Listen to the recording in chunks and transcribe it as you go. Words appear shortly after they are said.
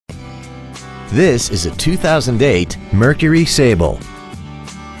This is a 2008 Mercury Sable.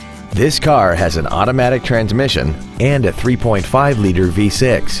 This car has an automatic transmission and a 3.5-liter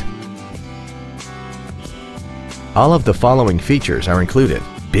V6. All of the following features are included: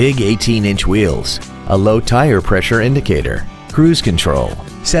 big 18-inch wheels, a low tire pressure indicator, cruise control,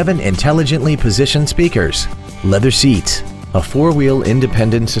 7 intelligently positioned speakers, leather seats, a 4-wheel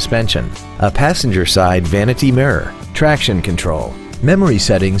independent suspension, a passenger side vanity mirror, traction control, memory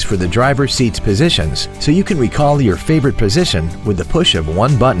settings for the driver's seat's positions so you can recall your favorite position with the push of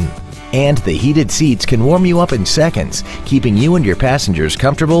one button. And the heated seats can warm you up in seconds, keeping you and your passengers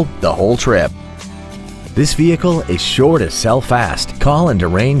comfortable the whole trip. This vehicle is sure to sell fast. Call and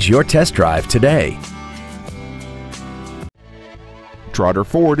arrange your test drive today. Trotter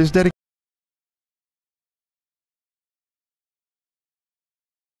Ford is dedicated